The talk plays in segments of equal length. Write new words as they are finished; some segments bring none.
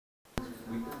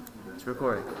It's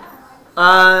recording.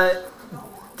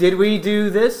 Did we do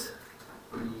this?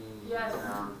 Yes, we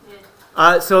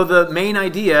did. So the main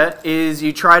idea is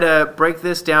you try to break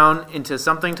this down into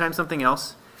something times something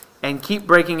else and keep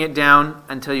breaking it down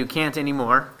until you can't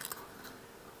anymore.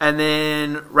 And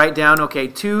then write down, okay,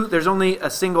 2, there's only a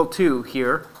single 2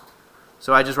 here.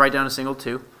 So I just write down a single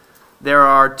 2. There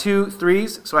are 2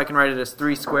 3's, so I can write it as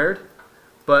 3 squared.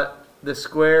 But the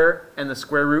square and the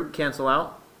square root cancel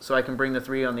out, so I can bring the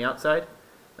 3 on the outside.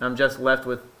 And I'm just left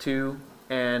with 2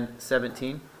 and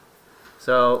 17.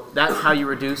 So that's how you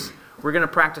reduce. We're going to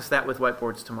practice that with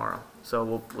whiteboards tomorrow. So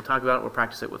we'll talk about it, we'll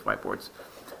practice it with whiteboards.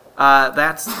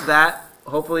 That's that.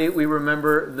 Hopefully we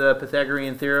remember the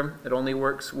Pythagorean theorem. It only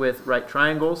works with right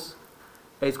triangles.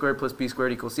 A squared plus b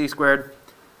squared equals c squared.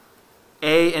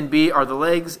 A and b are the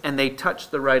legs, and they touch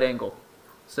the right angle.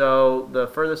 So the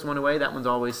furthest one away, that one's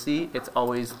always c. It's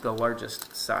always the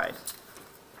largest side.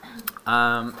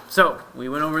 So we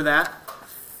went over that.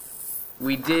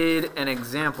 We did an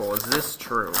example. Is this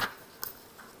true?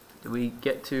 Did we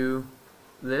get to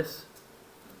this?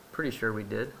 Pretty sure we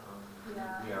did.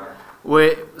 Yeah.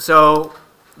 So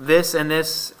this and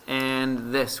this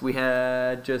and this, we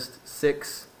had just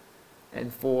 6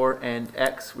 and 4 and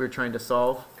x we're trying to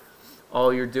solve.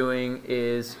 All you're doing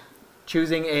is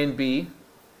choosing a and b,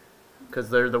 because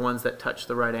they're the ones that touch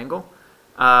the right angle,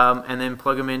 and then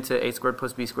plug them into a squared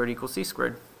plus b squared equals c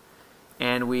squared.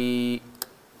 And we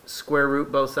square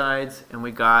root both sides, and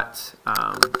we got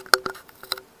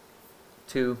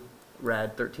 2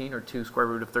 rad 13, or 2 square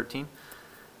root of 13.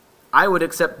 I would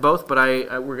accept both, but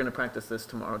we're going to practice this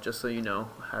tomorrow just so you know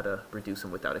how to reduce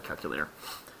them without a calculator.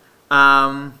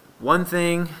 One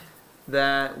thing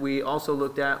that we also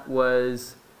looked at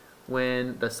was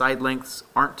when the side lengths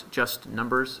aren't just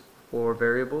numbers or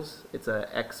variables. It's a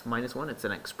x minus 1. It's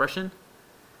an expression.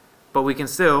 But we can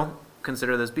still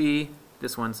consider this b.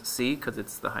 This one's c because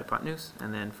it's the hypotenuse.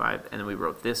 And then 5. And then we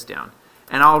wrote this down.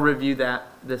 And I'll review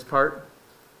this part.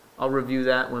 I'll review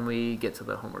that when we get to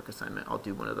the homework assignment. I'll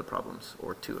do one of the problems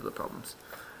or 2 of the problems.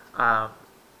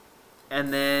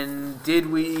 And then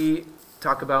did we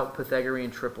talk about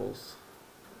Pythagorean triples?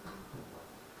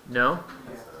 No?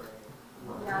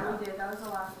 Yeah, we did. That was the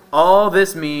last one. All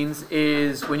this means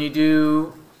is when you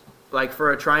do, like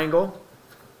for a triangle,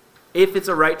 if it's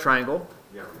a right triangle,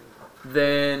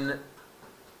 then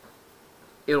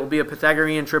it'll be a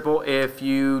Pythagorean triple if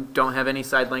you don't have any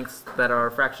side lengths that are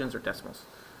fractions or decimals.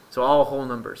 So all whole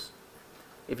numbers.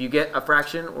 If you get a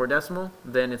fraction or decimal,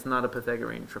 then it's not a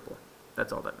Pythagorean triple.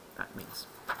 That's all that means.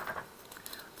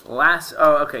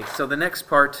 Okay, so the next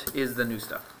part is the new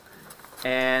stuff.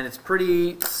 And it's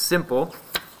pretty simple.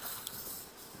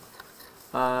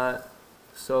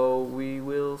 So we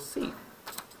will see.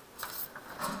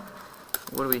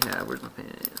 What do we have? Where's my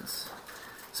pens?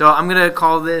 So I'm going to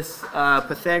call this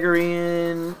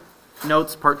Pythagorean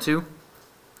notes part 2.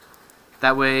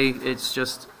 That way it's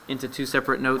just into 2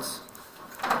 separate notes.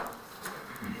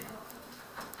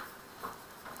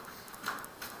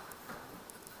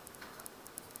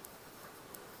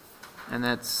 And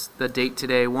that's the date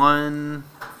today,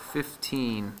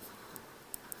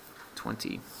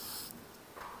 1/15/20.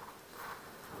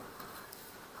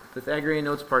 Pythagorean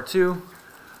notes part 2.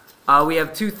 We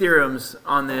have 2 theorems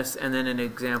on this and then an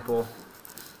example.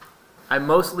 I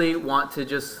mostly want to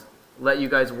just let you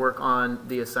guys work on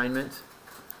the assignment.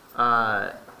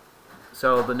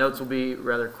 So the notes will be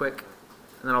rather quick,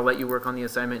 and then I'll let you work on the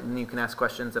assignment, and you can ask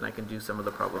questions, and I can do some of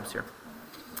the problems here.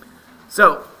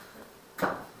 So,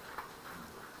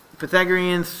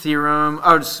 Pythagorean theorem.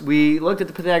 We looked at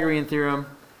the Pythagorean theorem.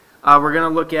 We're going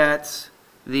to look at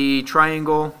the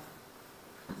triangle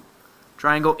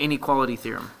inequality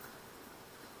theorem.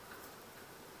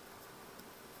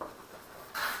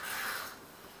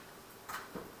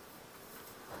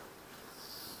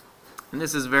 And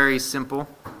this is very simple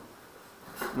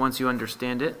once you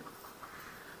understand it.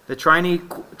 The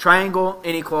triangle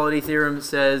inequality theorem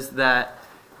says that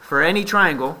for any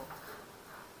triangle,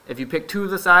 if you pick 2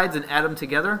 of the sides and add them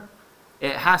together,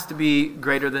 it has to be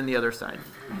greater than the other side,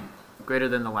 greater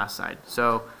than the last side.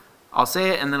 So I'll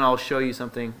say it and then I'll show you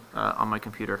something on my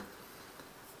computer.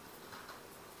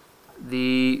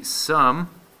 The sum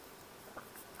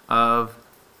of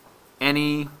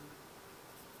any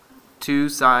 2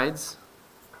 sides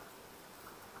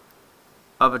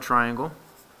of a triangle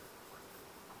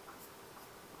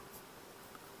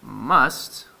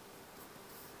must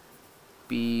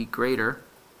be greater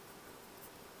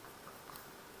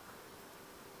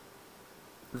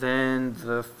than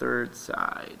the third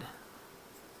side.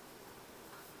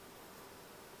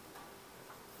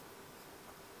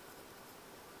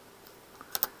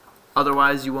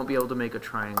 Otherwise, you won't be able to make a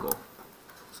triangle.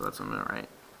 So that's what I'm going to write.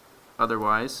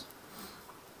 Otherwise,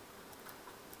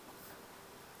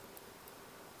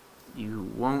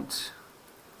 you won't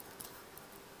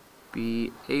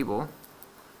be able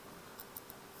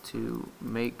to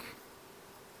make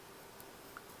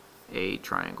a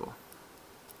triangle.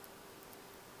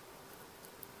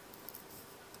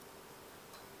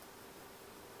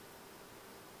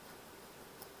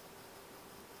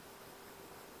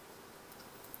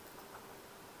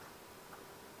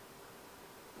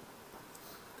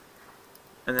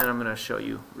 And then I'm going to show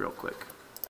you real quick.